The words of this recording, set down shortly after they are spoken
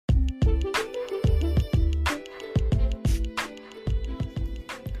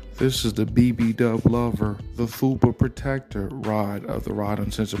This is the BB Dub Lover, the Fupa Protector Rod of the Rod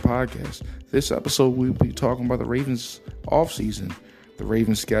Uncensored podcast. This episode, we'll be talking about the Ravens offseason, the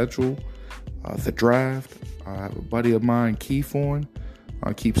Ravens schedule, the draft. I have a buddy of mine, Keith, on.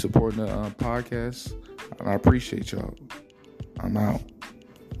 Keep supporting the podcast, and I appreciate y'all. I'm out.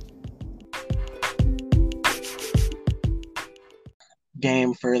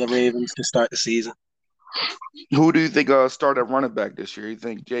 Game for the Ravens to start the season. Who do you think start at running back this year? You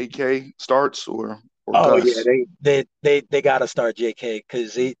think J.K. starts or Oh Gus? yeah, they got to start J.K.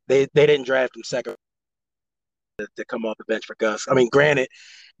 because they didn't draft him second to come off the bench for Gus. I mean, granted,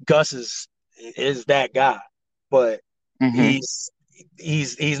 Gus is that guy, but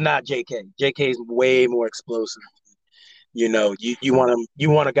he's not J.K. J.K. is way more explosive. You know, you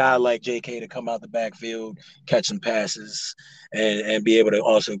want a guy like J.K. to come out the backfield, catch some passes, and be able to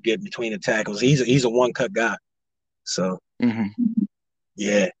also get between the tackles. He's a one cut guy. So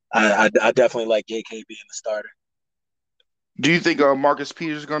yeah, I definitely like J.K. being the starter. Do you think Marcus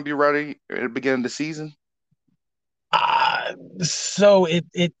Peters is going to be ready at the beginning of the season? So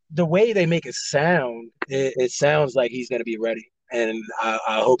the way they make it sound, it sounds like he's going to be ready, and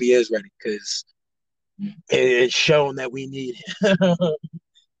I hope he is ready because it's shown that we need him.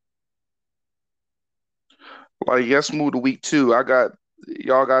 Like, let's move to week 2.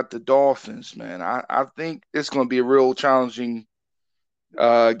 Y'all got the Dolphins, man. I think it's going to be a real challenging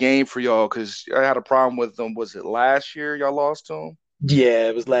game for y'all because I had a problem with them. Was it last year y'all lost to them? Yeah,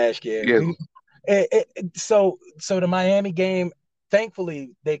 it was last year. Yeah. So the Miami game,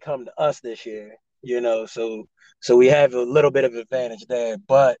 thankfully they come to us this year, you know, so we have a little bit of advantage there,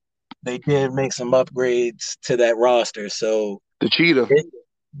 but they did make some upgrades to that roster. So The Cheetah.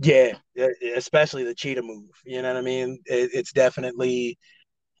 Yeah, especially the cheetah move. You know what I mean? It's definitely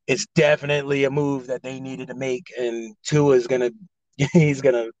a move that they needed to make, and Tua is he's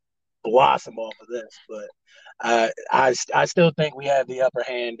gonna blossom off of this. But I still think we have the upper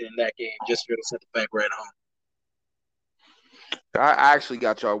hand in that game, just for the simple fact we're at home. I actually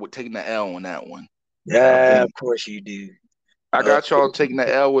got y'all with taking the L on that one. Yeah, of course you do. I got y'all taking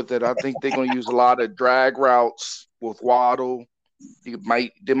the L with it. I think they're gonna use a lot of drag routes with Waddle.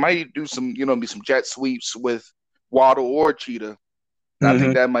 They might do some, be some jet sweeps with Waddle or Cheetah. And I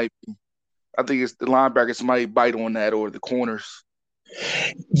think that might be. I think it's the linebackers might bite on that or the corners.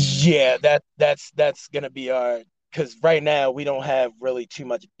 Yeah, that's gonna be our, because right now we don't have really too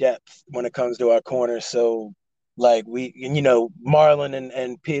much depth when it comes to our corners. So like Marlon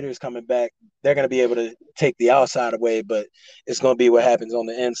and Peters coming back, they're gonna be able to take the outside away, but it's gonna be what happens on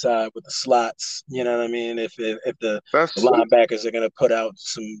the inside with the slots. You know what I mean? If the linebackers are gonna put out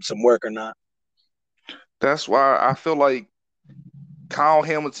some work or not. That's why I feel like Kyle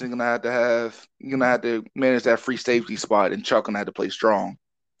Hamilton gonna have to manage that free safety spot, and Chuck gonna have to play strong.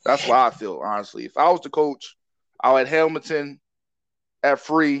 That's why I feel, honestly. If I was the coach, I would have Hamilton at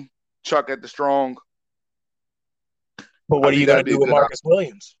free, Chuck at the strong. But what are you gonna do with Marcus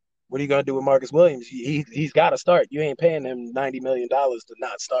Williams? What are you gonna do with Marcus Williams? He's got to start. You ain't paying him $90 million to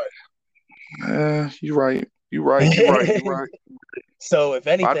not start. You're right. You're right. So if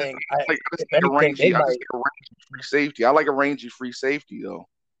anything, I just get a rangy free safety. I like a rangy free safety though.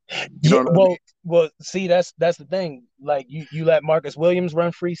 Well, see, that's the thing. Like you let Marcus Williams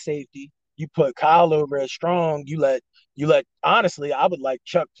run free safety. You put Kyle over as strong. You let honestly, I would like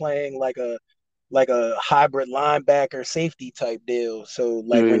Chuck playing like a hybrid linebacker safety type deal. So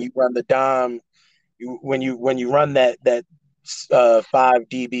like when you run the dime, when you run that 5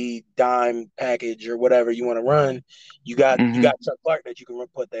 DB dime package or whatever you want to run, you got Chuck Clark that you can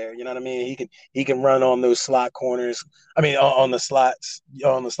put there. You know what I mean? He can run on those slot corners. I mean, on the slots,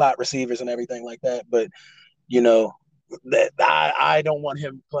 on the slot receivers and everything like that. But that I don't want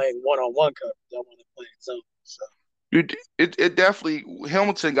him playing one-on-one coverage. I want him playing zone. So. It definitely,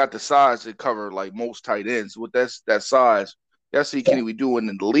 Hamilton got the size to cover like most tight ends. With that size, that's what he can be doing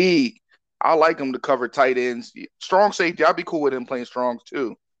in the league. I like him to cover tight ends. Strong safety, I'd be cool with him playing strong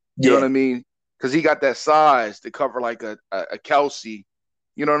too. You know what I mean? Because he got that size to cover like a Kelsey.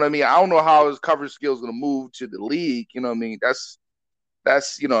 You know what I mean? I don't know how his coverage skills going to move to the league. You know what I mean? That's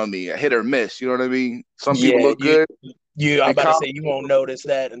you know what I mean, a hit or miss. You know what I mean? Some people look good. I'm about to say you won't notice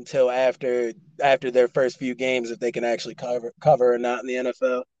that until after their first few games, if they can actually cover or not in the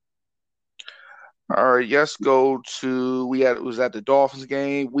NFL. All right, let's go to it was at the Dolphins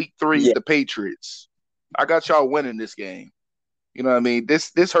game, week 3, the Patriots. I got y'all winning this game. You know what I mean?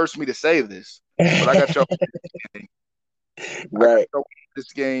 This hurts me to say this, but I got y'all winning this game. Right.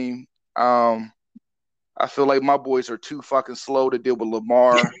 This game. I feel like my boys are too fucking slow to deal with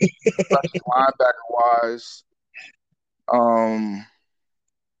Lamar, especially linebacker wise.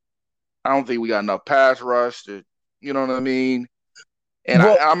 I don't think we got enough pass rush to, you know what I mean? And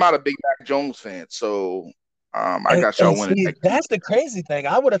Well, I'm not a big Mac Jones fan, so I and, got y'all and winning see, that game. that's the crazy thing.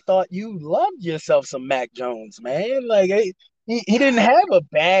 I would have thought you loved yourself some Mac Jones, man. Like he didn't have a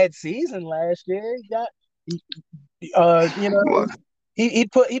bad season last year. He, you know, he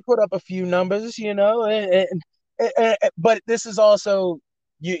put up a few numbers, but this is also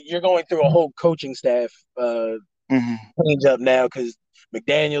you're going through a whole coaching staff Mhm. change up now because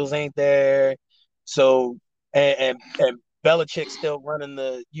McDaniels ain't there, so and Belichick's still running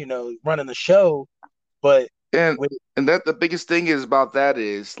the show, but And with and that the biggest thing is about that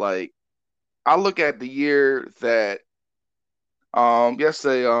is like I look at the year that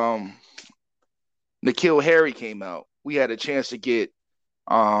yesterday N'Keal Harry came out. We had a chance to get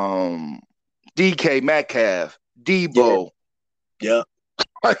um DK Metcalf, yeah, Debo, yeah,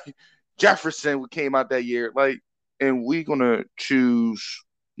 like Jefferson came out that year. Like, and we gonna choose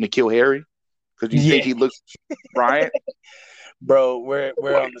N'Keal Harry because you think yeah, he looks Bryant. bro, we're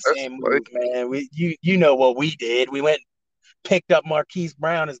Like on the that's same like move, man. You know what we did? We went picked up Marquise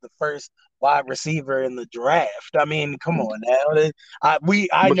Brown as the first wide receiver in the draft. I mean, come on now. I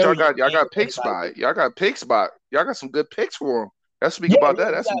but know y'all you ain't got picks anybody. by it. Y'all got picks by it. Y'all got some good picks for him. Let's speak Yeah, about yeah,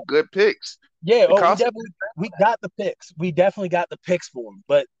 that. we That's some got good picks. yeah. The Oh, we concept. definitely we got the picks. We definitely got the picks for him.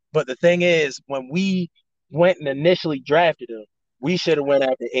 But the thing is, when we went and initially drafted him, we should have went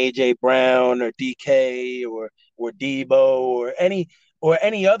after AJ Brown or DK or Debo or any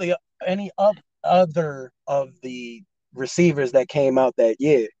other of the receivers that came out that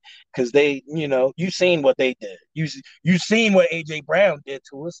year because you seen what they did. You seen what AJ Brown did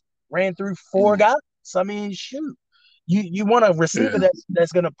to us. Ran through four Mm, guys. I mean, shoot. You want a receiver yeah.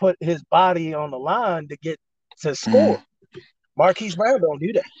 that's gonna put his body on the line to get to score. Mm. Marquise Brown don't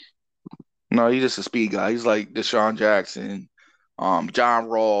do that. No, he's just a speed guy. He's like Deshaun Jackson, John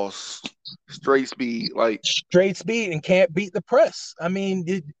Ross, straight speed. Like, Straight speed and can't beat the press. I mean,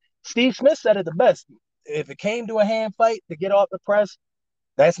 Steve Smith said it the best. If it came to a hand fight to get off the press,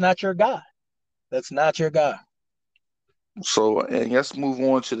 that's not your guy. That's not your guy. so, and let's move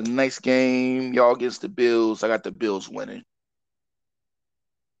on to the next game. Y'all against the Bills. I got the Bills winning.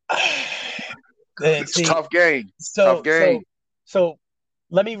 And It's a see, tough game. Tough so so game. so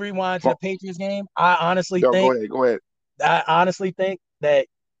let me rewind to the Go, Patriots game. I honestly yo, go think ahead. Go ahead. I honestly think that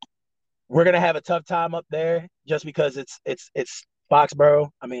we're gonna have a tough time up there just because it's Foxborough.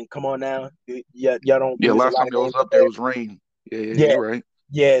 I mean, come on now, y'all don't Yeah, lose a last lot time of y'all was games up up there, there. it was rain. Yeah, yeah, Yeah, you're right.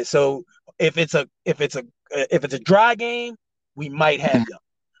 yeah. So if it's a dry game, we might have y'all.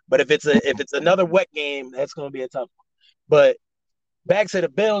 But if it's another wet game, that's gonna be a tough one. But back to the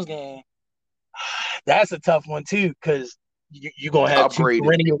Bills game, that's a tough one too because you're gonna have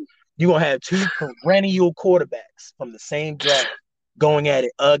Upgraded. you're gonna have two perennial quarterbacks from the same draft going at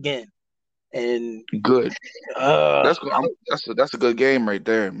it again. And Good. uh That's good. That's a good game right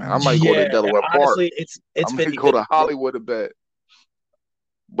there, man. I might go to yeah, Delaware Park. honestly, I it's might 50 go 50. to Hollywood a bit.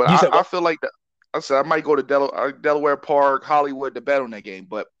 But You said I what? feel like that. I said I might go to Delaware Park, Hollywood to bet on that game.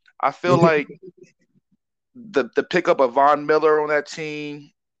 But I feel like the pickup of Von Miller on that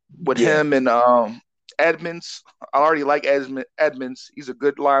team with Yeah, him and Edmonds. I already like Edmonds. He's a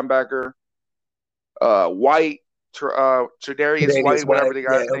good linebacker. White, Tredarius Davis White, White. whatever the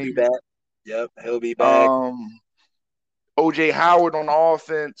Yeah, guy's he'll be name is. back. Yep, he'll be back. Um, OJ Howard on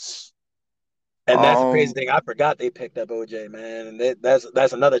offense. And that's the crazy Um, thing. I forgot they picked up OJ, man. And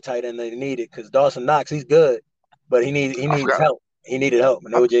that's another tight end they needed because Dawson Knox, he's good, but he I needs forgot. help. He needed help,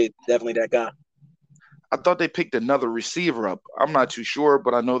 and I, OJ definitely that guy. I thought they picked another receiver up. I'm not too sure,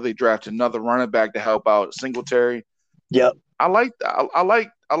 but I know they drafted another running back to help out Singletary. Yep. I like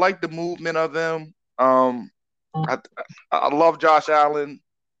the movement of them. I I love Josh Allen.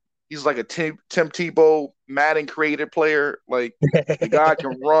 He's like a Tim Tebow Madden created player. Like the guy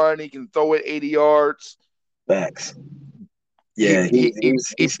can run, he can throw it 80 yards. Facts. He Yeah, he he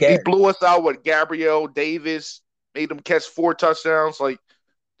he's he scary. blew us out with Gabrielle Davis, made him catch 4 touchdowns. Like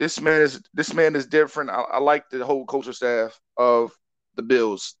this man is different. I like the whole culture staff of the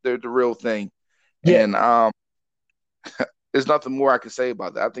Bills. They're the real thing. Yeah. And there's nothing more I can say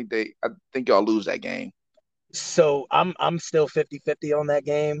about that. I think y'all lose that game. So I'm still 50-50 on that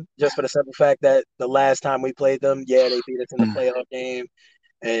game, just for the simple fact that the last time we played them, yeah, they beat us in the playoff game.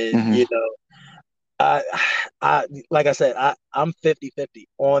 And Mm-hmm. I I like I said, I'm 50-50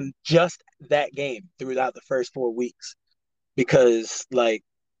 on just that game throughout the first 4 weeks because like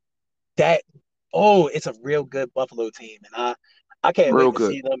that it's a real good Buffalo team. And I can't Real wait to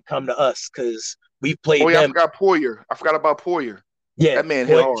good. see them come to us because we've Oh played yeah, I them. forgot Poyer. I forgot about Poyer. Yeah, That man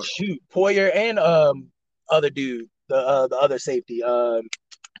hit boy, hard. shoot, Poyer and other dude, the other safety,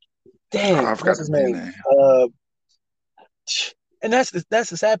 Damn, I what's forgot his the man's name? name. Uh, and that's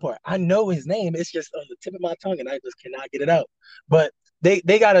the sad part. I know his name. It's just on the tip of my tongue, and I just cannot get it out. But they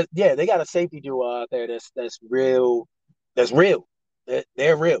got a they got a safety duo out there that's real. That's real.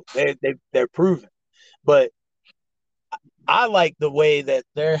 They're real. They're proven. But I like the way that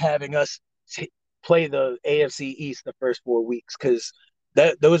they're having us play the AFC East the first 4 weeks because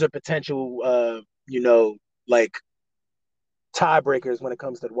those are potential, like tiebreakers when it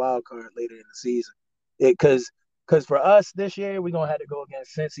comes to the wild card later in the season. Because for us this year, we're gonna have to go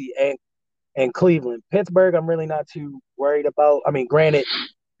against Cincy and Cleveland. Pittsburgh, I'm really not too worried about. I mean, granted,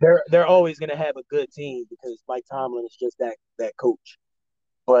 they're always gonna have a good team because Mike Tomlin is just that coach.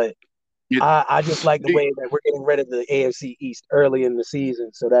 But You, I just like the do, way that we're getting rid of the AFC East early in the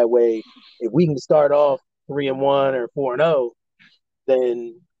season, so that way, if we can start off 3-1 or 4-0,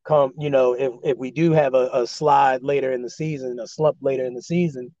 then if we do have a slide later in the season, a slump later in the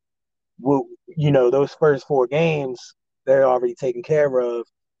season, we'll, those first 4 games they're already taken care of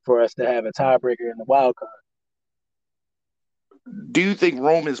for us to have a tiebreaker in the wild card. do you think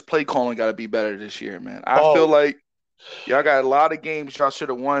Roman's play calling got to be better this year, man? I feel Oh, like y'all got a lot of games y'all should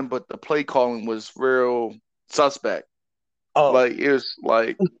have won, but the play calling was real suspect. oh, Like it was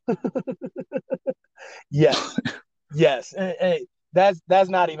like yes, yes. Hey, that's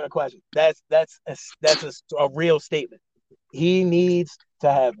not even a question. That's a real statement. He needs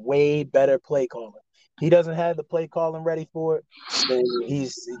to have way better play calling. He doesn't have the play calling ready for it. Then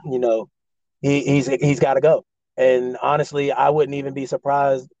he's got to go. And honestly, I wouldn't even be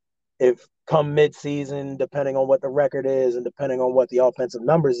surprised if come mid-season, depending on what the record is and depending on what the offensive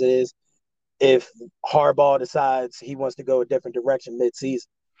numbers is, if Harbaugh decides he wants to go a different direction mid-season.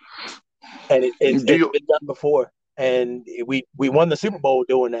 And do it's you been done before, and we won the Super Bowl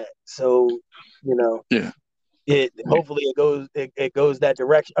doing that. So you know, yeah. it hopefully it goes that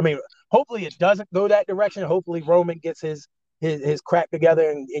direction. I mean, hopefully it doesn't go that direction. Hopefully Roman gets his crap together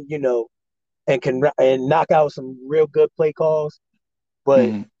and can knock out some real good play calls. But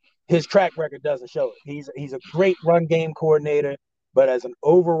Mhm. his track record doesn't show it. He's a great run game coordinator, but as an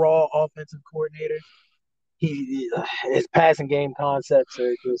overall offensive coordinator, his passing game concepts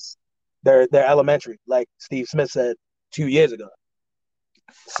are just they're elementary, like Steve Smith said 2 years ago.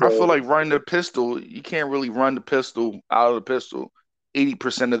 I feel So like running the pistol, you can't really run the pistol out of the pistol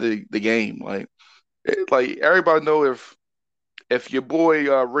 80% of the game. Like everybody know if your boy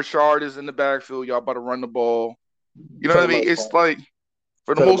Richard is in the backfield, y'all about to run the ball. You know for what I the mean? most It's part, like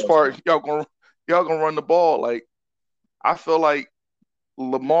for the for the most most part, part, y'all gonna run the ball. Like I feel like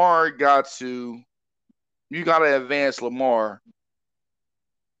Lamar got to you gotta advance Lamar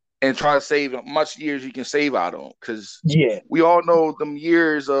and try to save as much years you can save out of him. Cause yeah, we all know them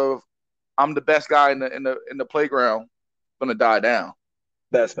years of I'm the best guy in the playground gonna die down.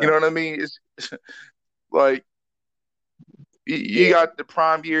 that's You know what I facts. mean? It's like you Yeah, got the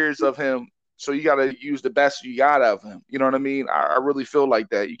prime years of him, so you got to use the best you got of him. You know what I mean? I really feel like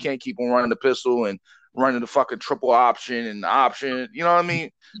that. You can't keep on running the pistol and running the fucking triple option and the option. You know what I mean?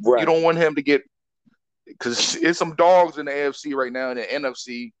 You right. don't want him to get because it's some dogs in the AFC right now in the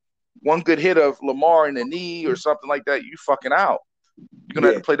NFC. One good hit of Lamar in the knee or something like that, you fucking out. You're gonna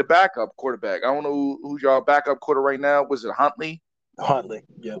have Yeah, to play the backup quarterback. I don't know who's y'all backup quarter right now. Was it Huntley? Huntley.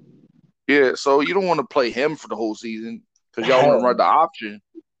 Yeah, Yeah, so you don't want to play him for the whole season because y'all want to hell run no. the option.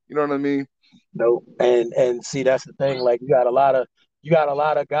 You know what I mean? Nope. And see, that's the thing. Like you got a lot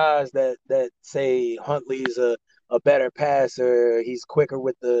of guys that say Huntley's a better passer. He's quicker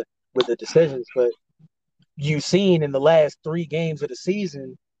with the decisions, but you've seen in the last 3 games of the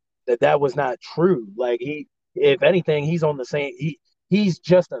season that was not true. Like if anything, he's on the same. He's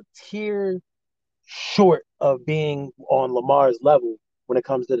just a tier short of being on Lamar's level when it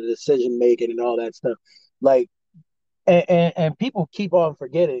comes to the decision making and all that stuff. Like, and people keep on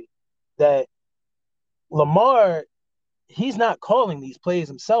forgetting that Lamar, he's not calling these plays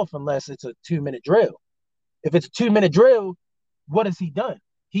himself unless it's a 2 minute drill. If it's a 2 minute drill, what has he done?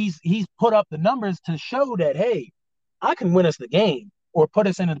 He's put up the numbers to show that, hey, I can win us the game or put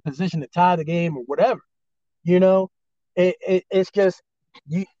us in a position to tie the game or whatever. You know, it's just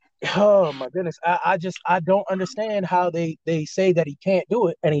you. Oh my goodness, I don't understand how they say that he can't do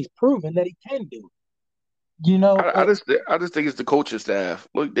it, and he's proven that he can do it. I just think it's the coaching staff.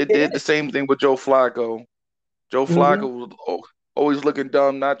 Look, they It did the is. same thing with Joe Flacco. Joe Mm-hmm. Flacco was always looking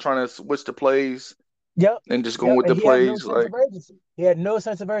dumb, not trying to switch the plays Yep. and just going Yep. with And the he had no plays. sense Like of urgency. He had no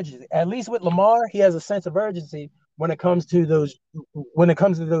sense of urgency. At least with Lamar, he has a sense of urgency when it comes to those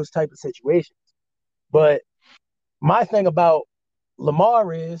type of situations. But my thing about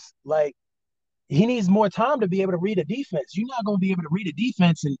Lamar is like he needs more time to be able to read a defense. You're not going to be able to read a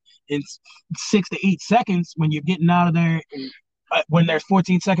defense in 6 to 8 seconds when you're getting out of there and when there's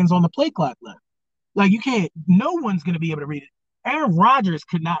 14 seconds on the play clock left. Like you can't. No one's going to be able to read it. Aaron Rodgers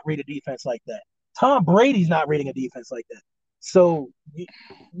could not read a defense like that. Tom Brady's not reading a defense like that. So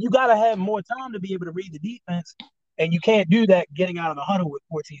you got to have more time to be able to read the defense, and you can't do that getting out of the huddle with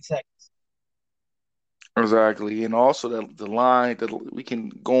 14 seconds. Exactly, and also the line that we can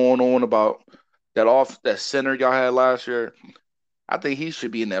go on about that center y'all had last year. I think he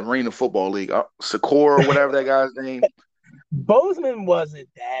should be in the Arena Football League. Sakura, whatever that guy's name. Bozeman wasn't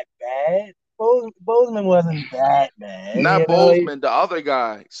that bad. Bozeman wasn't that bad. Not Bozeman, the other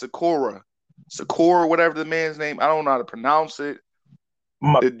guy, Sakura, whatever the man's name. I don't know how to pronounce it.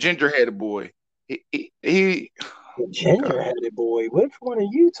 The ginger-headed boy. He the ginger-headed boy. Which one are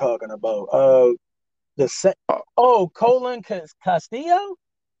you talking about? Colin Castillo.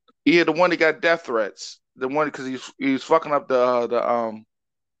 Yeah, the one that got death threats. The one because he's fucking up the.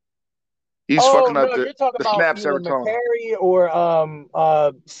 He's fucking up you're talking the about snaps every time. McCary or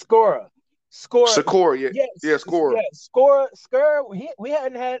Skura. Sakura, yeah, Skura. Yeah, Skura. We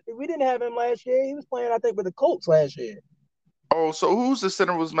didn't have him last year. He was playing, I think, with the Colts last year. Oh, so who's the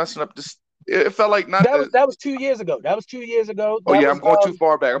center was messing up this? It felt like not that was 2 years ago. That was 2 years ago. I'm going too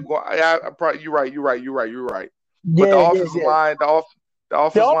far back. I'm going. I'm probably. You're right. But the offensive line, the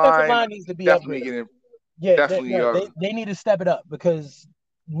offensive line needs to be definitely upgraded. Definitely. They need to step it up because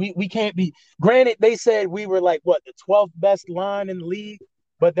we can't be. Granted, they said we were like the 12th best line in the league,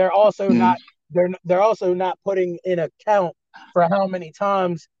 but they're also not. They're also not putting in account for how many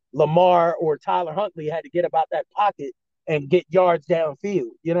times Lamar or Tyler Huntley had to get about that pocket and get yards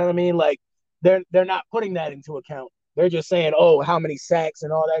downfield. You know what I mean? Like they're not putting that into account. They're just saying, oh, how many sacks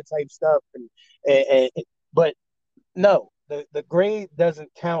and all that type stuff. But no, the grade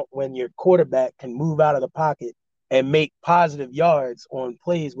doesn't count when your quarterback can move out of the pocket and make positive yards on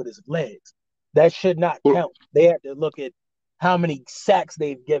plays with his legs. That should not count. They have to look at how many sacks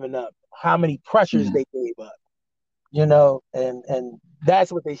they've given up, how many pressures they gave up, and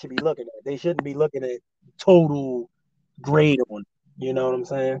that's what they should be looking at. They shouldn't be looking at total grade on. You know what I'm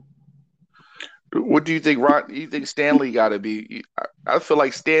saying? What do you think, Ron? You think Stanley got to be? I feel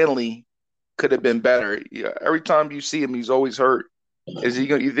like Stanley could have been better. Yeah, every time you see him, he's always hurt. Is he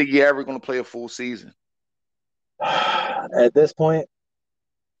going? You think he's ever going to play a full season? At this point,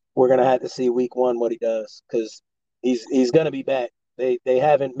 we're gonna have to see week 1 what he does because he's gonna be back. They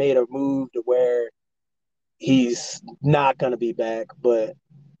haven't made a move to where he's not gonna be back, but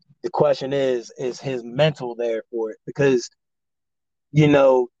the question is his mental there for it? Because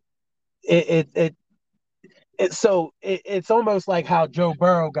it's almost like how Joe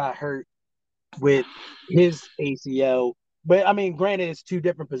Burrow got hurt with his ACL. But I mean, granted, it's 2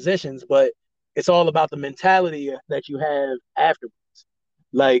 different positions, but it's all about the mentality that you have afterwards.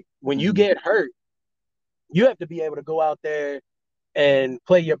 Like when you get hurt, you have to be able to go out there and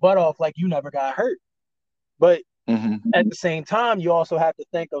play your butt off like you never got hurt. But at the same time, you also have to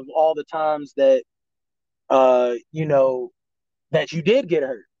think of all the times that, that you did get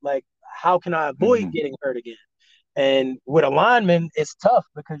hurt. Like, how can I avoid getting hurt again? And with a lineman, it's tough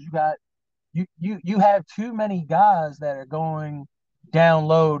because you have too many guys that are going down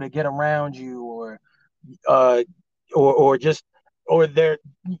low to get around you, or they're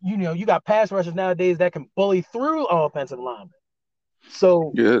you got pass rushers nowadays that can bully through offensive linemen.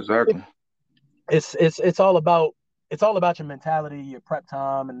 So yeah, exactly. It's all about your mentality, your prep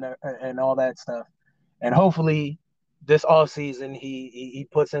time, and all that stuff. And hopefully, this offseason he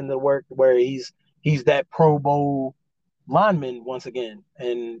puts in the work where he's that Pro Bowl lineman once again.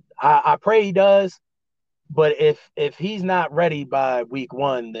 And I pray he does. But if he's not ready by week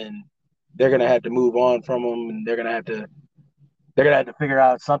 1, then they're gonna have to move on from him, and they're gonna have to figure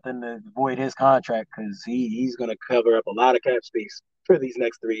out something to avoid his contract because he's gonna cover up a lot of cap space for these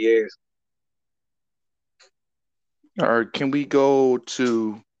next 3 years. All right, can we go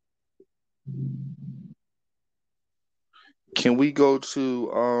to let's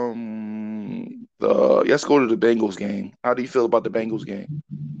go to the Bengals game. How do you feel about the Bengals game?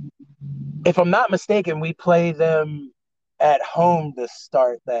 If I'm not mistaken, we play them at home to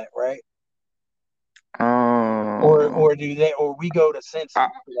start that, right? Or do they? Or we go to Cincy for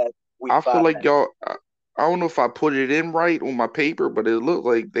that week 5 feel like y'all. I don't know if I put it in right on my paper, but it looked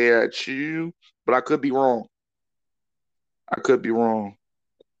like they had you. But I could be wrong. I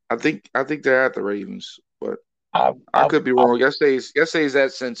think they're at the Ravens, but I could be wrong. Let's say it's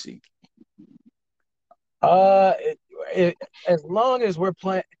at Cincy. As long as we're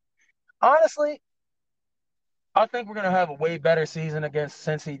playing, honestly, I think we're gonna have a way better season against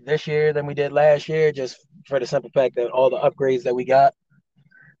Cincy this year than we did last year, just for the simple fact that all the upgrades that we got.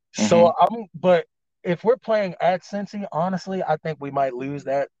 Hmm. But if we're playing at Cincy, honestly, I think we might lose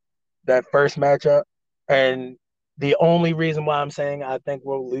that first matchup. And the only reason why I'm saying I think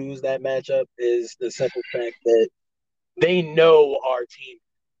we'll lose that matchup is the simple fact that they know our team.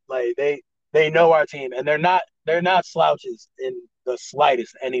 Like they know our team, and they're not slouches in the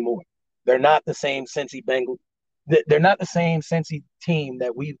slightest anymore. They're not the same Cincy Bengal. They're not the same Cincy team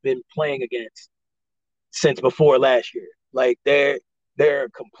that we've been playing against since before last year. Like they're a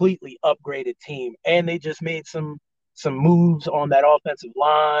completely upgraded team, and they just made some moves on that offensive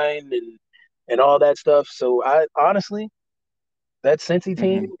line and all that stuff. So I honestly, that Cincy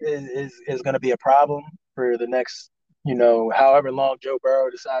team Hmm. is going to be a problem for the next, however long Joe Burrow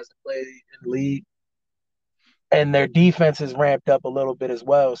decides to play in the league. And their defense is ramped up a little bit as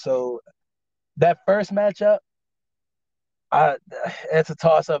well. So that first matchup, I it's a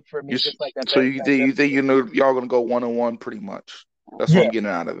toss up for You, me, just like that so you think y'all gonna go 1-1 pretty much? That's what Yeah, I'm getting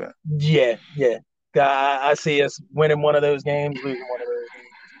out of it. yeah. I see us winning one of those games, losing one of those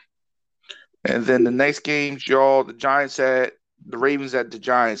And then the next games, y'all, the Ravens at the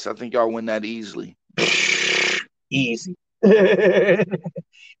Giants. I think y'all win that easily. games. Easy.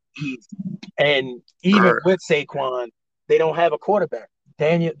 Easy. And All even right. with Saquon, they don't have a quarterback.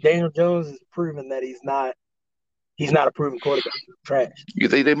 Daniel Jones has proven that he's not a proven quarterback. He's trash. You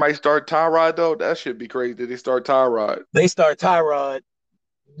think they might start Tyrod though? That should be crazy. They start Tyrod. They start Tyrod,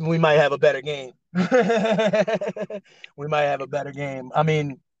 we might have a better game. We might have a better game. I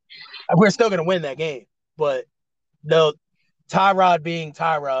mean, we're still gonna win that game, but no, Tyrod being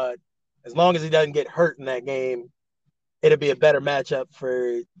Tyrod, as long as he doesn't get hurt in that game, it'll be a better matchup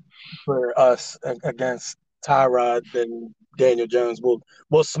for us against Tyrod than Daniel Jones.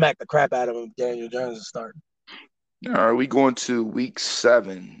 We'll smack the crap out of him if Daniel Jones is starting. All right, we going to week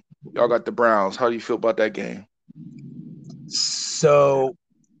 7. Y'all got the Browns. How do you feel about that game? So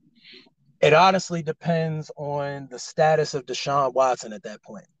it honestly depends on the status of Deshaun Watson at that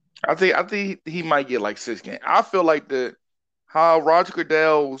point. I think he might get like 6 games. I feel like the how Roger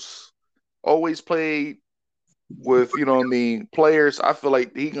Goodell's always played with, you know what I mean, players. I feel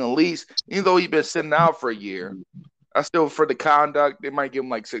like he can at least, even though he's been sitting out for a year, I still for the conduct, they might give him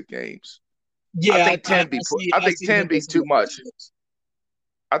like 6 games. I Yeah, think 10 be put. I I think see him 10 be missing too the first much. six.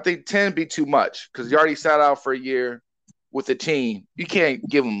 I think 10 be too much because he already sat out for a year with the team. You can't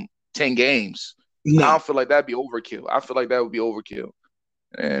give him 10 games. I No, don't feel like that'd be overkill. I feel like that would be overkill.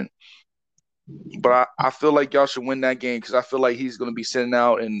 And but I feel like y'all should win that game because I feel like he's going to be sitting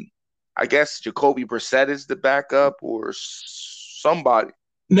out, and I guess Jacoby Brissett is the backup or somebody.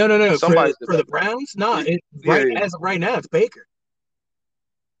 no. For Somebody's the for the backup. Browns, no. Yeah, Right yeah. as of right now, it's Baker.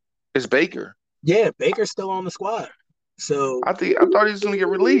 It's Baker. Yeah, Baker's still on the squad. So I thought he was going to get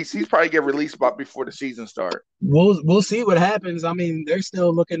released. He's probably get released about before the season start. we'll see what happens. I mean, they're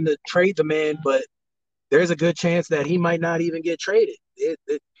still looking to trade the man, but there's a good chance that he might not even get traded.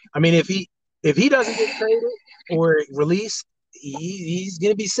 I mean, if he doesn't get traded or released, he's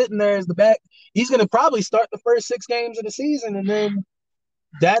going to be sitting there as the back. He's going to probably start the first 6 games of the season, and then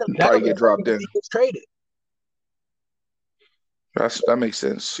that'll Probably be get if dropped in. he gets traded. That makes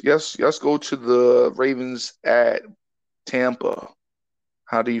sense. Yes, let's go to the Ravens at Tampa.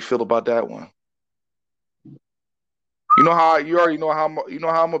 How do you feel about that one? You already know how you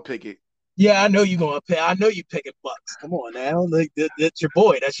know how I'm gonna pick it. Yeah, I know you're going to pay. I know you picking Bucks. Come on now, like that's your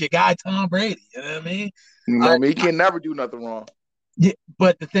boy. That's your guy, Tom Brady. You know what I mean? You know I, me, he can never do nothing wrong. yeah,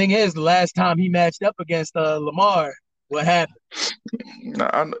 but the thing is, the last time he matched up against Lamar, what happened? No,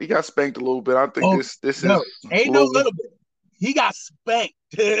 I know he got spanked a little bit. I think Oh this is no, a ain't no little. little bit. He got spanked.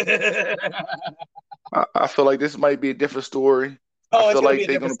 I feel like this might be a different story. I Oh, it's feel gonna be like a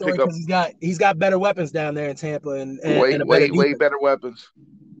they're different gonna story pick up because he's got better weapons down there in Tampa and a better way defense. better weapons,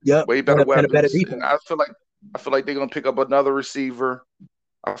 Yep, way and better a better weapons, and defense. I feel like they're gonna pick up another receiver.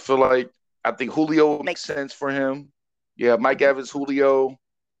 I feel like I think Julio makes sense for him. Yeah, Mike Evans, Julio,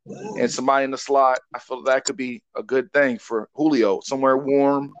 and somebody in the slot. I feel that could be a good thing for Julio, somewhere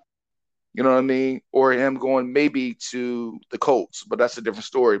warm. You know what I mean? Or him going maybe to the Colts, but that's a different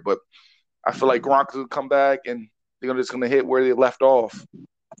story. But I feel like Gronk will come back and they're just gonna hit where they left off.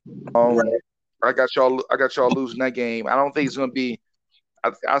 Um, Right. I got y'all losing that game. I don't think it's gonna be.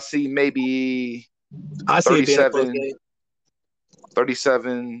 I see maybe I see it being a close 37, game.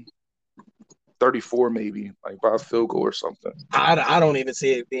 37, 34 maybe, like by a field goal or something. I don't even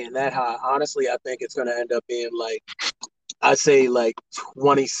see it being that high. Honestly, I think it's gonna end up being like I'd say like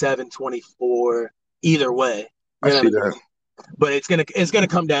 27-24 either way. I You know see what I that. mean? But it's gonna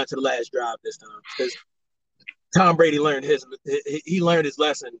come down to the last drive this time because Tom Brady learned his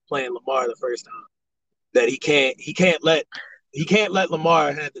lesson playing Lamar the first time, that he can't let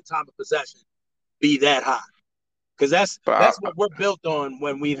Lamar have the time of possession be that high, because that's But what we're built on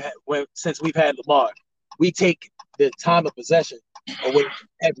since we've had Lamar. We take the time of possession away from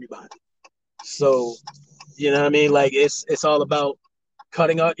everybody. So you know what I mean? Like it's all about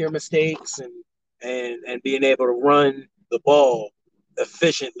cutting out your mistakes and being able to run the ball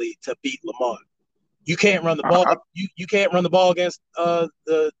efficiently to beat Lamar. You can't run the ball. I, You can't run the ball against the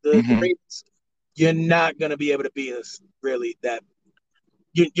mhm. Ravens. You're not gonna be able to beat us really that.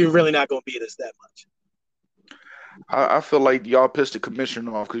 You're really not gonna beat us that much. I feel like y'all pissed the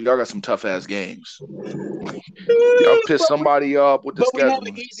commissioner off because y'all got some tough ass games. Y'all pissed But somebody up with the we have an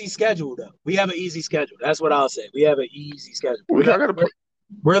scheduling. easy schedule though. We have an easy schedule. That's what I'll say. We have an easy schedule. Y'all got to play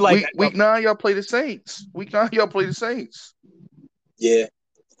We're like week 9. Y'all play the Saints. Week 9, y'all play the Saints. yeah,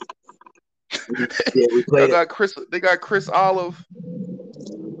 yeah. We Y'all played it. got Chris. They got Chris Olive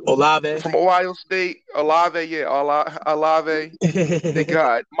Olave. from Ohio State. Olave, yeah, Olave. They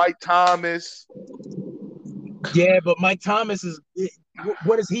got Mike Thomas. Yeah, but Mike Thomas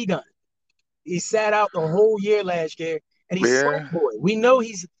what has he done? He sat out the whole year last year, and he's slant Yeah, boy. We know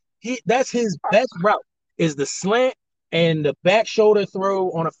that's his best route is the slant and the back shoulder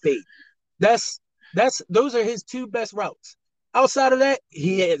throw on a fade. That's those are his two best routes. Outside of that,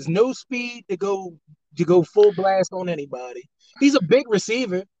 he has no speed to go full blast on anybody. He's a big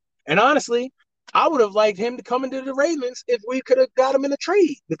receiver, and honestly, I would have liked him to come into the Ravens if we could have got him in a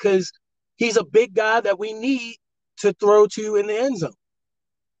trade, because he's a big guy that we need to throw to in the end zone.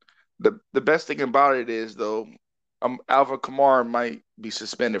 the best thing about it is though, Alvin Kamara might be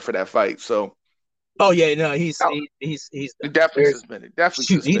suspended for that fight. So Oh yeah, no, he's Al- he, he's done. definitely There's suspended. Definitely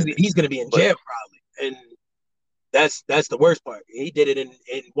shoot, suspended. he's gonna be in But jail probably, and that's the worst part. He did it in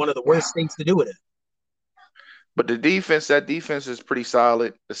one of the worst states to do it in. but that defense is pretty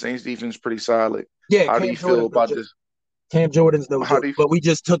solid. The Saints defense is pretty solid. Yeah, How do you feel about this? Cam Jordan's no How joke, do you but we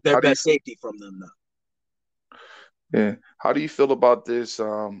just took their how do you best safety from them now. Yeah. How do you feel about this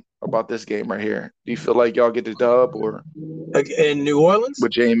game right here? Do you feel like y'all get the dub or Like, in New Orleans,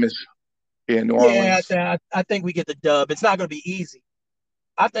 with Jameis in New yeah, Orleans? I think we get the dub. It's not gonna be easy.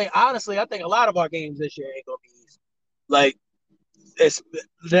 I think a lot of our games this year ain't gonna be easy. Like it's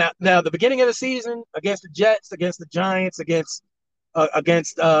now the beginning of the season against the Jets, against the Giants, against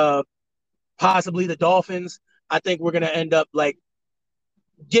possibly the Dolphins. I think we're gonna end up like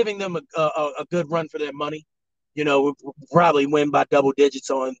giving them a good run for their money. We'll probably win by double digits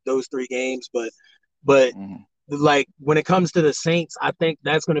on those three games, but Mhm. like when it comes to the Saints, I think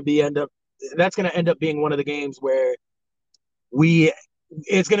that's gonna end up being one of the games where we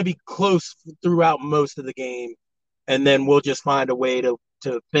it's gonna be close throughout most of the game, and then we'll just find a way to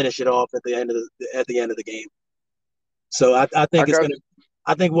finish it off at the end of the game. So I I think got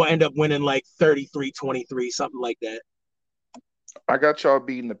I think we'll end up winning like 33-23, something like that. I got y'all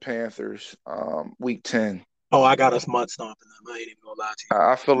beating the Panthers week 10. Oh, I got us mud stomping them. I ain't even gonna lie to you.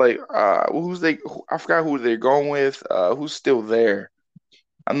 I feel like I forgot who they're going with. Who's still there?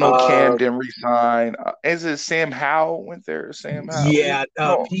 I know Cam Uh, didn't resign. Is it Sam Howell went there? Sam Howell? yeah,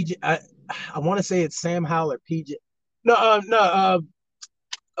 No, PJ. I want to say it's Sam Howell or PJ. No, no.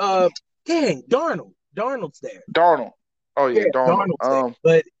 Uh, dang, Darnold. Darnold's there. Darnold. Oh Yeah, yeah, Darnold. Darnold's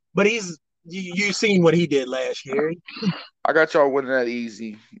there. But you seen what he did last year. I got y'all winning that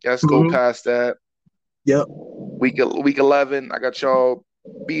easy. Let's go Mm-hmm. past that. Yep. Week 11, I got y'all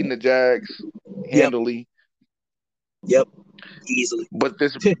beating the Jags Yep. handily. Yep. Easily. But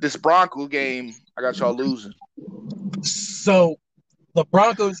this Bronco game, I got y'all losing. So the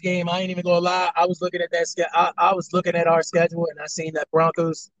Broncos game, I ain't even gonna lie. I was looking at I was looking at our schedule, and I seen that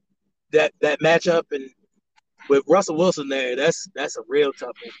Broncos that matchup, and with Russell Wilson there, that's a real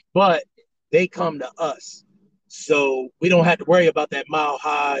tough one. But they come to us, so we don't have to worry about that mile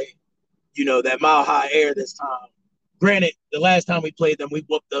high air this time. Granted, the last time we played them, we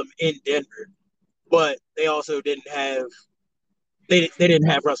whooped them in Denver, but they also didn't have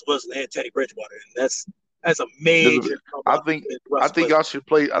Russell Wilson. They had Teddy Bridgewater, and that's a major come I up think with I Russell think Wilson. y'all should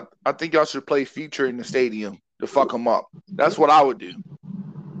play. I think y'all should play Future in the stadium to fuck them up. That's what I would do.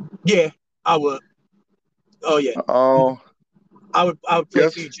 Yeah, I would. Oh yeah, Oh I would play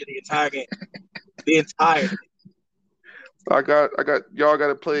yes, Future the entire game. The entire game. I got y'all got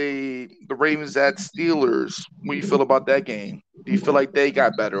to play the Ravens at Steelers. What do you feel about that game? Do you feel like they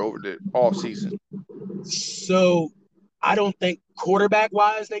got better over the off season? So I don't think quarterback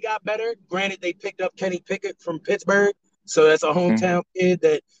wise they got better. Granted, they picked up Kenny Pickett from Pittsburgh, so that's a Mm-hmm. hometown kid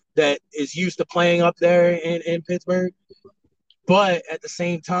that is used to playing up there in Pittsburgh. But at the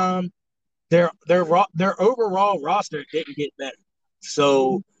same time, their overall roster didn't get better.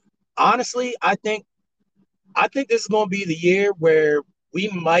 So honestly, I think this is going to be the year where we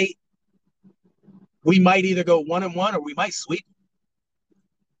might either go 1-1 or we might sweep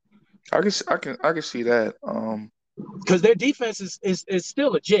I can see that. because their defense is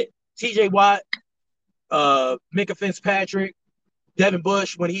still legit. T.J. Watt, Minka Fitzpatrick, Devin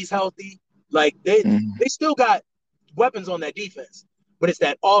Bush when he's healthy, like they still got weapons on that defense, but it's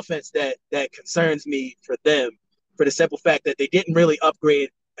that offense that concerns me for them, for the simple fact that they didn't really upgrade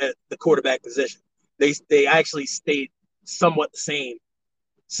at the quarterback position. They actually stayed somewhat the same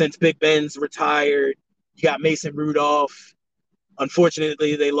since Big Ben's retired. You got Mason Rudolph.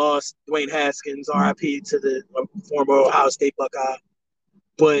 Unfortunately, they lost Dwayne Haskins, RIP to the former Ohio State Buckeye.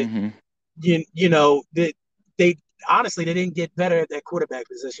 But Mm-hmm. they honestly they didn't get better at that quarterback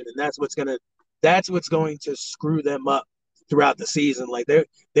position, and that's what's going to screw them up throughout the season. Like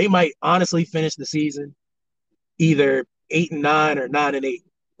they might honestly finish the season either 8-9 or 9-8,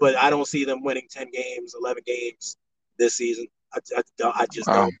 but I don't see them winning 10 games, 11 games this season. I just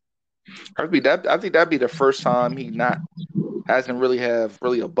don't. I think that'd be the first time he not hasn't really have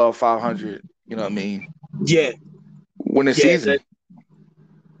really above 500. You know what I mean? Yeah, Winning yeah, season.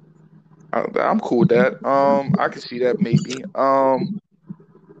 I'm cool with that. I can see that maybe.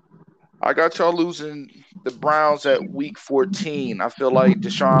 I got y'all losing the Browns at week 14. I feel like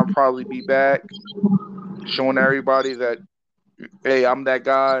Deshaun probably be back, showing everybody that, hey, I'm that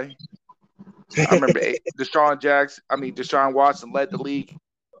guy. I remember Deshaun Watson led the league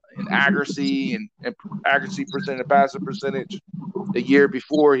in accuracy and accuracy percentage, passer percentage. The year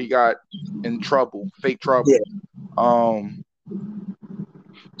before he got in trouble, fake trouble. Yeah.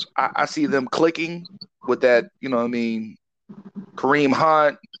 I see them clicking with that. You know what I mean? Kareem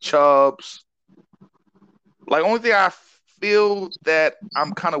Hunt, Chubbs. Like, only thing I feel that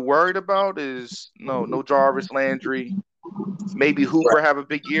I'm kind of worried about is no Jarvis Landry. Maybe Hooper have a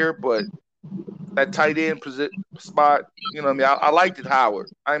big year, but that tight end spot, you know what I mean? I liked it, Howard.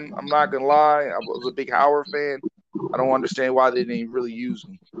 I'm not gonna lie, I was a big Howard fan. I don't understand why they didn't really use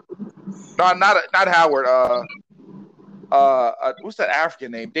him. Not Howard. What's that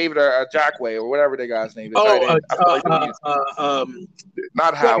African name? David Jackway or whatever that guy's name. The tight end. I feel like they used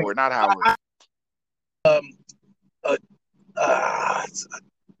not Howard. Not Howard.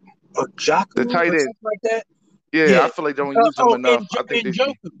 Jaku the tight end, like that. Yeah, I feel like they don't use him enough. I think they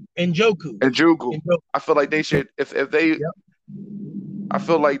should. Njoku. I feel like they should if they. Yep. I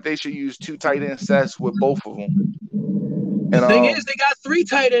feel like they should use 2 tight end sets with both of them. The thing is, they got 3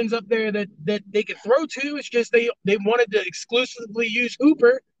 tight ends up there that they could throw to. It's just they wanted to exclusively use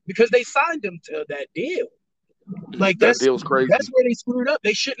Hooper because they signed him to that deal. Like that deal's crazy. That's where they screwed up.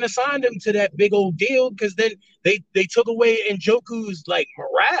 They shouldn't have signed him to that big old deal because then they took away Njoku's like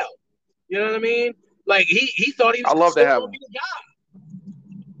morale. You know what I mean? Like he thought he was. I love to have him. The guy.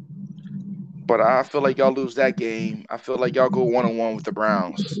 But I feel like y'all lose that game. I feel like y'all go 1-1 with the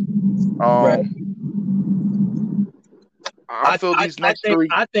Browns. Right. I feel these next 3.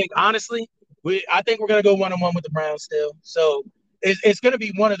 I think honestly, I think we're gonna go 1-1 with the Browns still. So it's gonna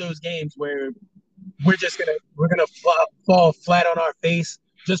be one of those games where we're gonna fall flat on our face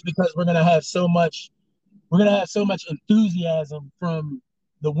just because we're gonna have so much enthusiasm from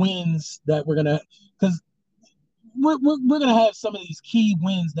the wins that we're gonna, because we're gonna have some of these key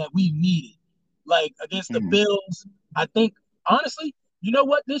wins that we needed, like against the Bills. I think honestly, you know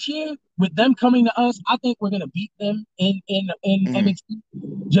what? This year, with them coming to us, I think we're gonna beat them in M&T,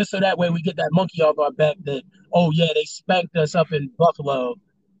 just so that way we get that monkey off our back. That they spanked us up in Buffalo.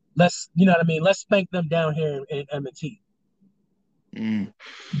 Let's spank them down here in M&T.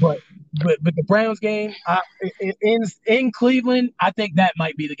 But the Browns game in Cleveland, I think that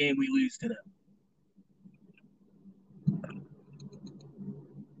might be the game we lose to them.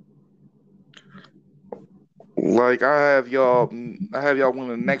 Like I have y'all win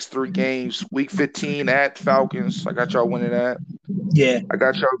the next 3 games. Week 15 at Falcons. I got y'all winning that. Yeah. I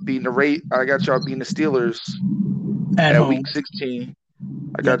got y'all beating the Steelers at home. Week 16.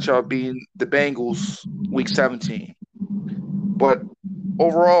 I got y'all beating the Bengals week 17. But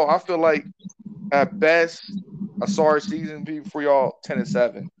overall, I feel like at best a sorry season for y'all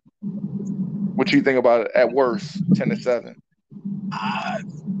 10-7. What you think about it? At worst, 10-7.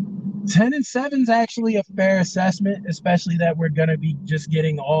 10-7 is actually a fair assessment, especially that we're going to be just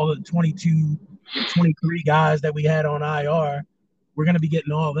getting all the 22, 23 guys that we had on IR. We're going to be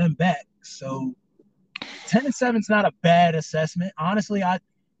getting all of them back. So 10-7 is not a bad assessment. Honestly,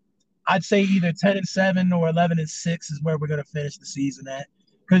 I'd say either 10-7 or 11-6 is where we're going to finish the season at.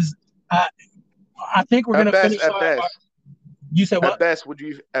 Because I think we're going to finish at best. You said what?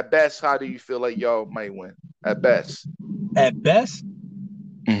 At best, how do you feel like y'all might win? At best. At best,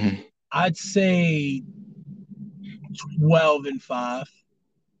 Mm-hmm. I'd say 12-5.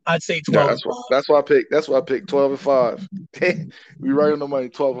 I'd say Yeah, 12 and 5. that's why I picked. That's why I picked 12-5. We right on the money.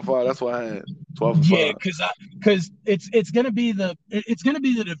 12-5. That's why I had 12 and Yeah, 5. because it's gonna be the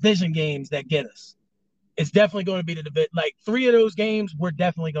division games that get us. It's definitely going to be the division. Like 3 of those games, we're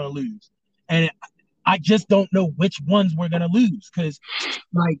definitely going to lose, and I just don't know which ones we're going to lose because,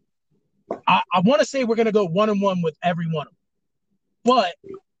 like, I want to say we're going to go 1-1 with every one of them, but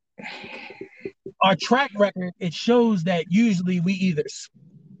our track record it shows that usually we either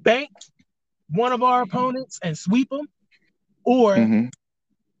spank one of our opponents and sweep them, or Mm-hmm.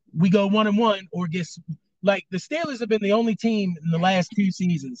 we go 1-1 or get like the Steelers have been the only team in the last 2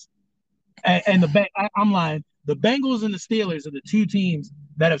 seasons, and I'm lying. The Bengals and the Steelers are the 2 teams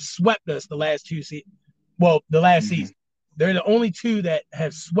that have swept us the last 2 seasons. Well, the last Mm-hmm. season, they're the only 2 that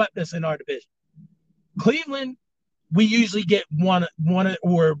have swept us in our division. Cleveland, we usually get one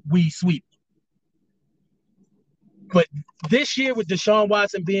or we sweep. But this year with Deshaun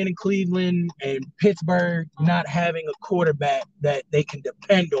Watson being in Cleveland and Pittsburgh not having a quarterback that they can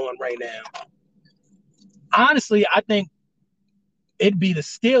depend on right now, honestly, I think it'd be the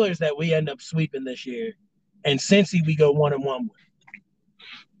Steelers that we end up sweeping this year. And Cincy, we go 1-1 with.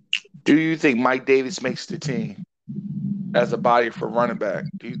 Do you think Mike Davis makes the team as a body for running back?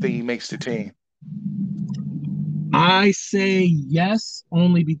 Do you think he makes the team? I say yes,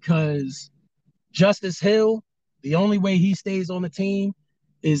 only because Justice Hill, the only way he stays on the team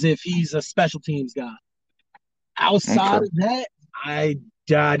is if he's a special teams guy. Okay. Outside of that, I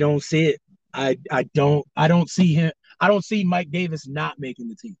don't see it. I don't see him. I don't see Mike Davis not making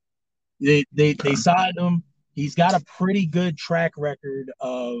the team. They signed him. He's got a pretty good track record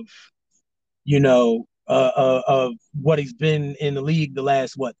of of what he's been in the league the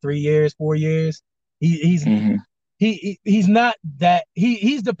last 3 years, 4 years. He's Mm-hmm. he's not that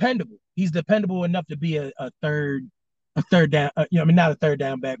he's dependable. He's dependable enough to be a third down. I mean, not a third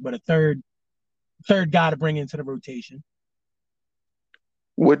down back, but a third guy to bring into the rotation.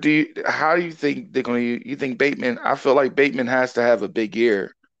 How do you think they're going to, you think Bateman, I feel like Bateman has to have a big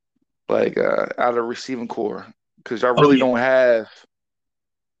year, like out of receiving core, because I Oh really yeah, don't have,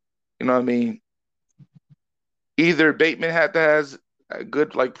 you know what I mean? Either Bateman had to has a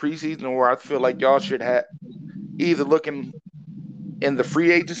good like preseason, or I feel like y'all should have either looking in the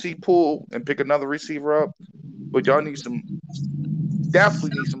free agency pool and pick another receiver up, but y'all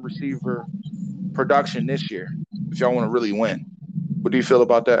definitely need some receiver production this year if y'all want to really win. What do you feel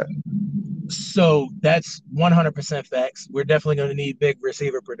about that? so that's 100% facts. We're definitely going to need big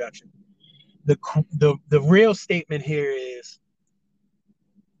receiver production. The real statement here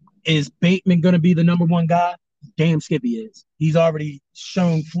is Bateman going to be the number 1 guy? Damn Skippy is. He's already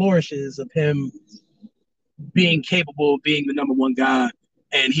shown flourishes of him being capable of being the number 1 guy.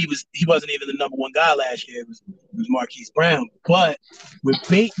 And he wasn't even the number 1 guy last year. It was Marquise Brown. But with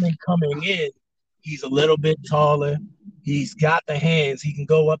Bateman coming in, he's a little bit taller. He's got the hands. He can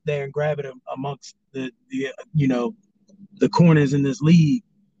go up there and grab it amongst the corners in this league.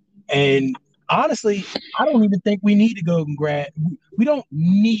 And honestly, I don't even think we need to go and grab. We don't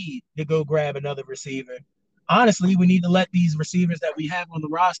need to go grab another receiver. Honestly, we need to let these receivers that we have on the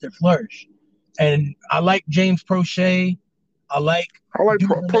roster flourish. And I like James Prochet. I like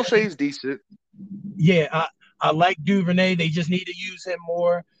Prochet's decent. Yeah, I like Duvernay. They just need to use him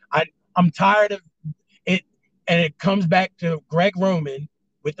more. I'm tired of it, and it comes back to Greg Roman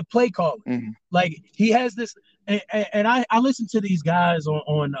with the play calling. Mm-hmm. Like he has this, and I listen to these guys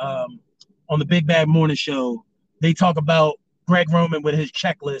on the Big Bad Morning Show. They talk about Greg Roman with his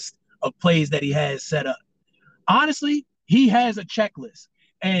checklist of plays that he has set up. Honestly, he has a checklist,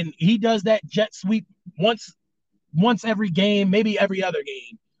 and he does that jet sweep once every game, maybe every other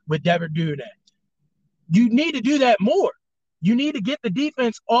game with Devin Duvernay. You need to do that more. You need to get the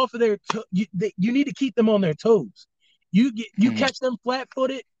defense off of their you need to keep them on their toes. You catch them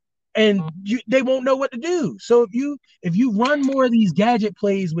flat-footed and they won't know what to do. So if you run more of these gadget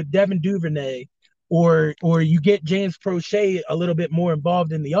plays with Devin Duvernay or you get James Prochet a little bit more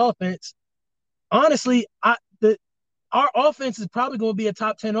involved in the offense, honestly, our offense is probably going to be a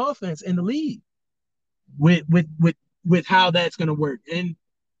top 10 offense in the league with how that's going to work. And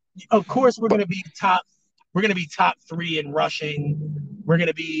of course we're going to be top 3 in rushing. We're going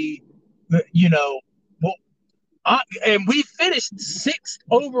to be, and we finished 6th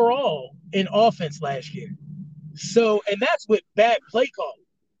overall in offense last year. So, and that's with bad play calling.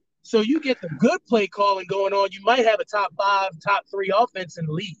 So you get the good play calling going on, you might have a top 5, top 3 offense in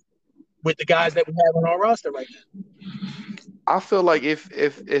the league with the guys that we have on our roster right now. I feel like if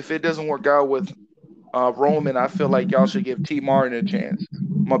it doesn't work out with Roman, I feel like y'all should give T Martin a chance.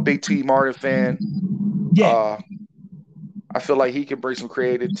 I'm a big T Martin fan. Yeah. Uh, I feel like he can bring some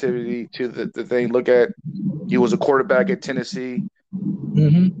creativity to the thing. Look at he was a quarterback at Tennessee.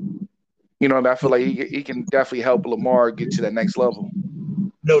 Mm-hmm. You know, I feel like he can definitely help Lamar get to that next level.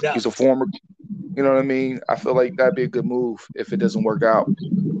 No doubt. He's a former, you know what I mean? I feel like that'd be a good move if it doesn't work out.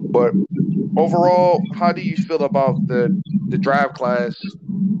 But overall, how do you feel about the draft class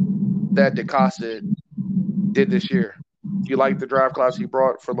that DeCosta did this year? You like the draft class he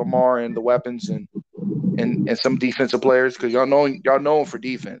brought for Lamar and the weapons and some defensive players? Because y'all know him for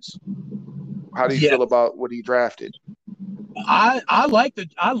defense. How do you Yeah. feel about what he drafted? I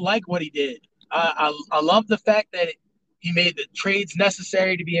like what he did. I love the fact that he made the trades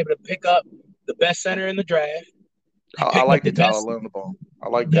necessary to be able to pick up the best center in the draft. He I picked up like the the Tyler best. Linderbaum. I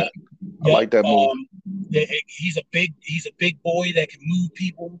like Yep, that. I yep. like that move. He's a big boy that can move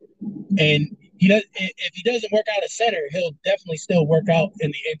people, and he does. If he doesn't work out at center, he'll definitely still work out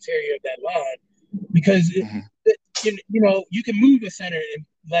in the interior of that line because Mm-hmm. you can move a center and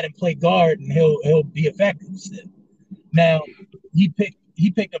let him play guard, and he'll be effective still. Now he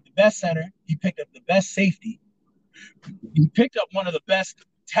picked up the best center. He picked up the best safety. He picked up one of the best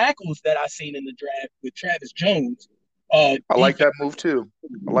tackles that I've seen in the draft with Travis Jones. I like Defense. that move too.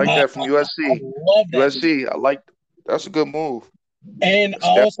 I like I that from USC. love that move. USC. I like that's a good move. And I That's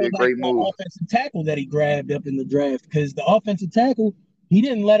also definitely a like great the move. offensive tackle that he grabbed up in the draft because the offensive tackle he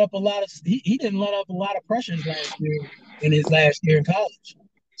didn't let up a lot of he didn't let up a lot of pressures last year in his last year in college.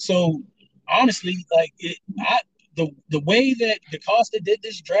 So honestly, the way that DeCosta did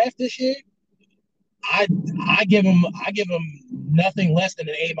this draft this year, I I give him nothing less than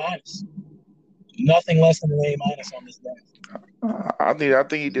an A minus. Nothing less than an A minus on this draft. I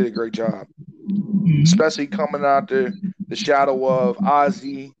think he did a great job, Mm-hmm. especially coming out the shadow of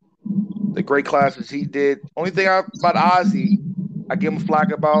Ozzie, the great classes he did. Only thing about Ozzie, I give him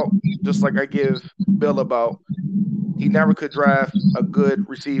flack about, just like I give Bill about. He never could draft a good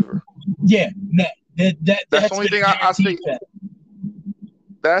receiver. Yeah, no, That's the that's only been thing I guaranteed say. that.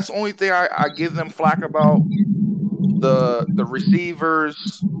 That's the only thing I give them flack about. The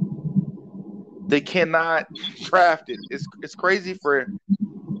receivers, they cannot draft it. It's crazy for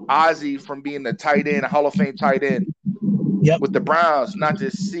Ozzie from being a tight end, a Hall of Fame tight end Yep. with the Browns, not to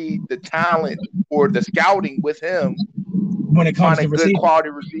see the talent or the scouting with him When it comes to finding good receiving. quality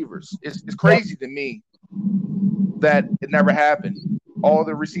receivers. It's Yep. crazy to me that it never happened. All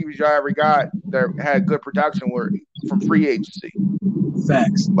the receivers I ever got that had good production were from free agency.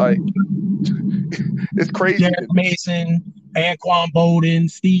 Facts. Like it's crazy to Derek me. Mason, Anquan Bolden,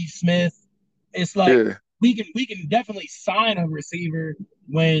 Steve Smith. It's like Yeah. we can definitely sign a receiver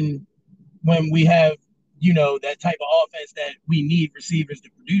when we have that type of offense that we need receivers to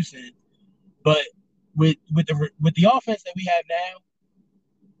produce in. But with the offense that we have now,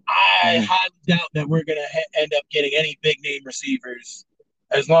 I Mm-hmm. highly doubt that we're gonna end up getting any big name receivers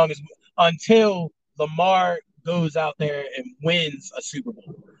as long as until Lamar goes out there and wins a Super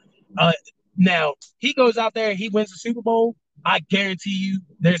Bowl. Uh, Now he goes out there and he wins the Super Bowl. I guarantee you,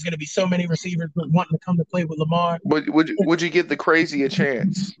 there's going to be so many receivers wanting to come to play with Lamar. Would you give the crazy a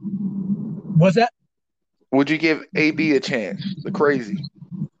chance? Was that Would you give AB a chance? The crazy.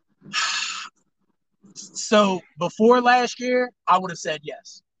 so? Before last year, I would have said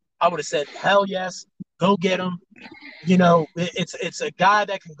yes. I would have said hell yes. Go get him. It's a guy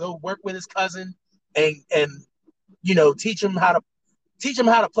that can go work with his cousin and teach him how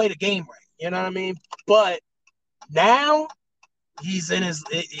to play the game right. You know what I mean? But now he's in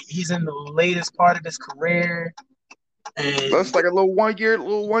the latest part of his career, That's and like a little 1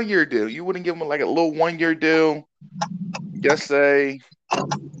 year deal. You wouldn't give him like a little 1 year deal. Just say a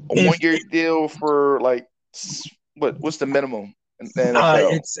if 1 year deal for like what's the minimum in the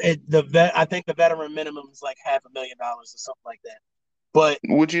NFL? the vet, I think the veteran minimum is like $500,000 or something like that. But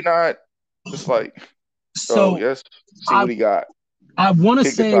Would you not just like, oh so yes, see I what he got, I want to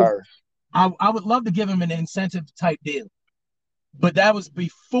kick the say tires? I would love to give him an incentive type deal, but that was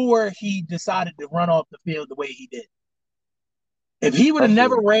before he decided to run off the field the way he did. If he would I have feel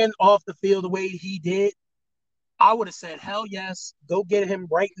never you. ran off the field the way he did, I would have said, hell yes, go get him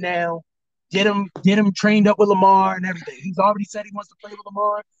right now. Get him trained up with Lamar and everything. He's already said he wants to play with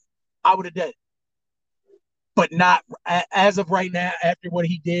Lamar. I would have done it. But not as of right now, after what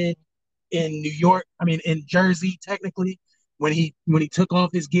he did in New York, I mean in Jersey, technically, when he took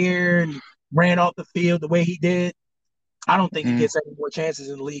off his gear and ran off the field the way he did, I don't think he Mhm. gets any more chances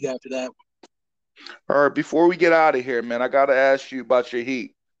in the league after that. All right, before we get out of here, man, I gotta ask you about your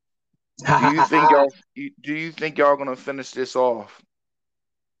Heat. Do you think y'all do you think y'all gonna finish this off?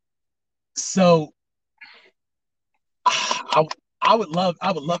 So I I would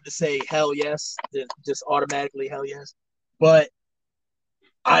love to say hell yes, just automatically hell yes, but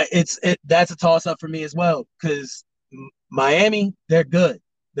that's a toss up for me as well because Miami, they're good.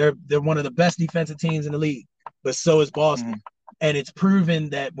 They're one of the best defensive teams in the league, but so is Boston. Mm-hmm. And it's proven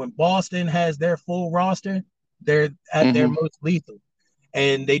that when Boston has their full roster, they're at their Mm-hmm. most lethal.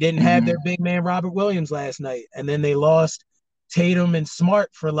 And they didn't have Mm-hmm. their big man Robert Williams last night, and then they lost Tatum and Smart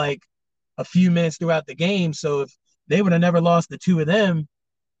for like a few minutes throughout the game. So if they would have never lost the two of them,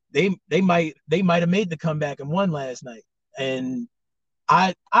 they might have made the comeback and won last night. And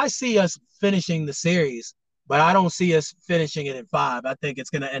I see us finishing the series, but I don't see us finishing it in five. I think it's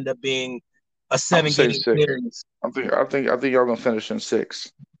going to end up being a I'm gonna seven say game six. series. I think y'all gonna finish in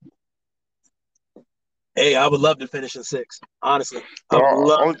six. Hey, I would love to finish in six. Honestly, I would Well,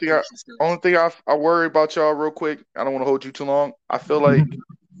 love only to thing I finish in six. only thing I worry about y'all real quick. I don't want to hold you too long. I feel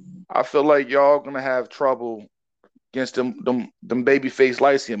like y'all gonna have trouble against them baby face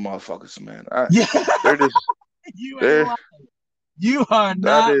light skin motherfuckers, man. Yeah, They're just you ain't they're lying. You are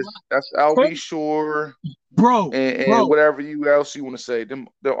that not is that's Albie Shore bro, and bro, whatever you else you want to say. Them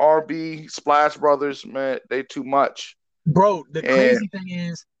the RB Splash Brothers, man, they too much. bro. And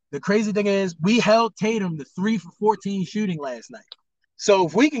The crazy thing is, we held Tatum to 3 for 14 shooting last night. So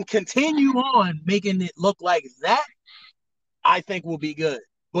if we can continue on making it look like that, I think we'll be good.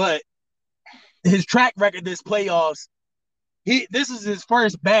 But his track record this playoffs, this is his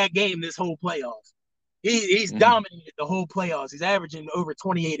first bad game this whole playoffs. He's mhm, dominated the whole playoffs. He's averaging over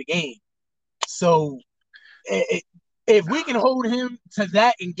 28 a game. So if we can hold him to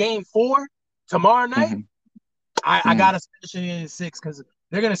that in game four tomorrow night, mhm, I mhm. got us finishing in six because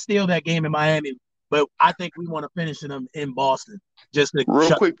they're going to steal that game in Miami. But I think we want to finish them in Boston just to Real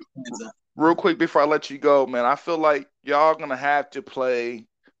shut quick, the fans up. real quick before I let you go, man, I feel like y'all gonna have to play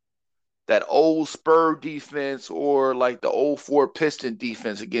that old Spur defense or like the old Ford Piston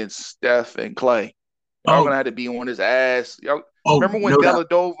defense against Steph and Clay. Y'all Oh, gonna have to be on his ass. Y'all oh, remember when no doubt.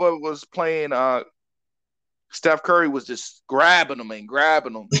 Deladova was playing Steph Curry was just grabbing them and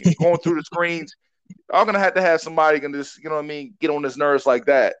going through the screens. Y'all gonna have to have somebody can just, you know what I mean, get on his nerves like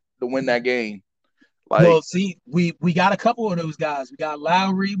that to win that game. Well, Like, see, we got a couple of those guys. We got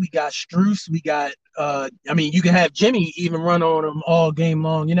Lowry, we got Struess, we got I mean, you can have Jimmy even run on them all game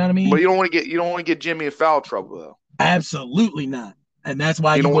long, you know what I but mean? you don't want to get Jimmy in foul trouble though. Absolutely not. And that's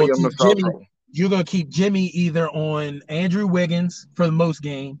why You you're don't want going to to get him in keep foul Jimmy. trouble. You're going to keep Jimmy either on Andrew Wiggins for the most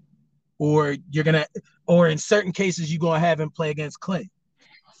game, or you're gonna, or in certain cases, you're gonna have him play against Clay.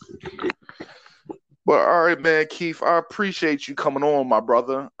 But all right, man, Keith, I appreciate you coming on, my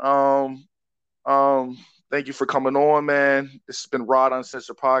brother. Um, thank you for coming on, man. This has been Rod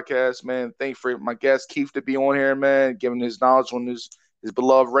Uncensored Podcast, man. Thank you for my guest Keith to be on here, man, giving his knowledge on his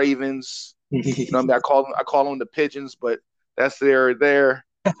beloved Ravens. You know what I mean? I call them the pigeons, but that's there.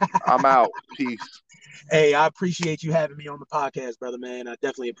 I'm out. Peace. Hey, I appreciate you having me on the podcast, brother, man. I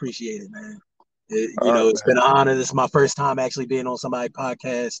definitely appreciate it, man. All right, It's been man. an honor. This is my first time actually being on somebody's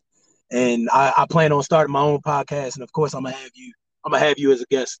podcast, and I plan on starting my own podcast. And of course, I'm gonna have you. I'm gonna have you as a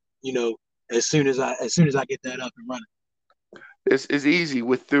guest. As soon as I get that up and running. It's easy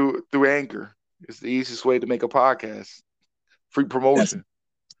with through Anchor. It's the easiest way to make a podcast. Free That's promotion.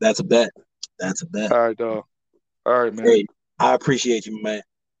 that's a bet. That's a bet. All right, dog. All right, man. Hey, I appreciate you, man.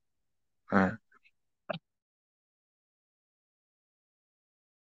 All right.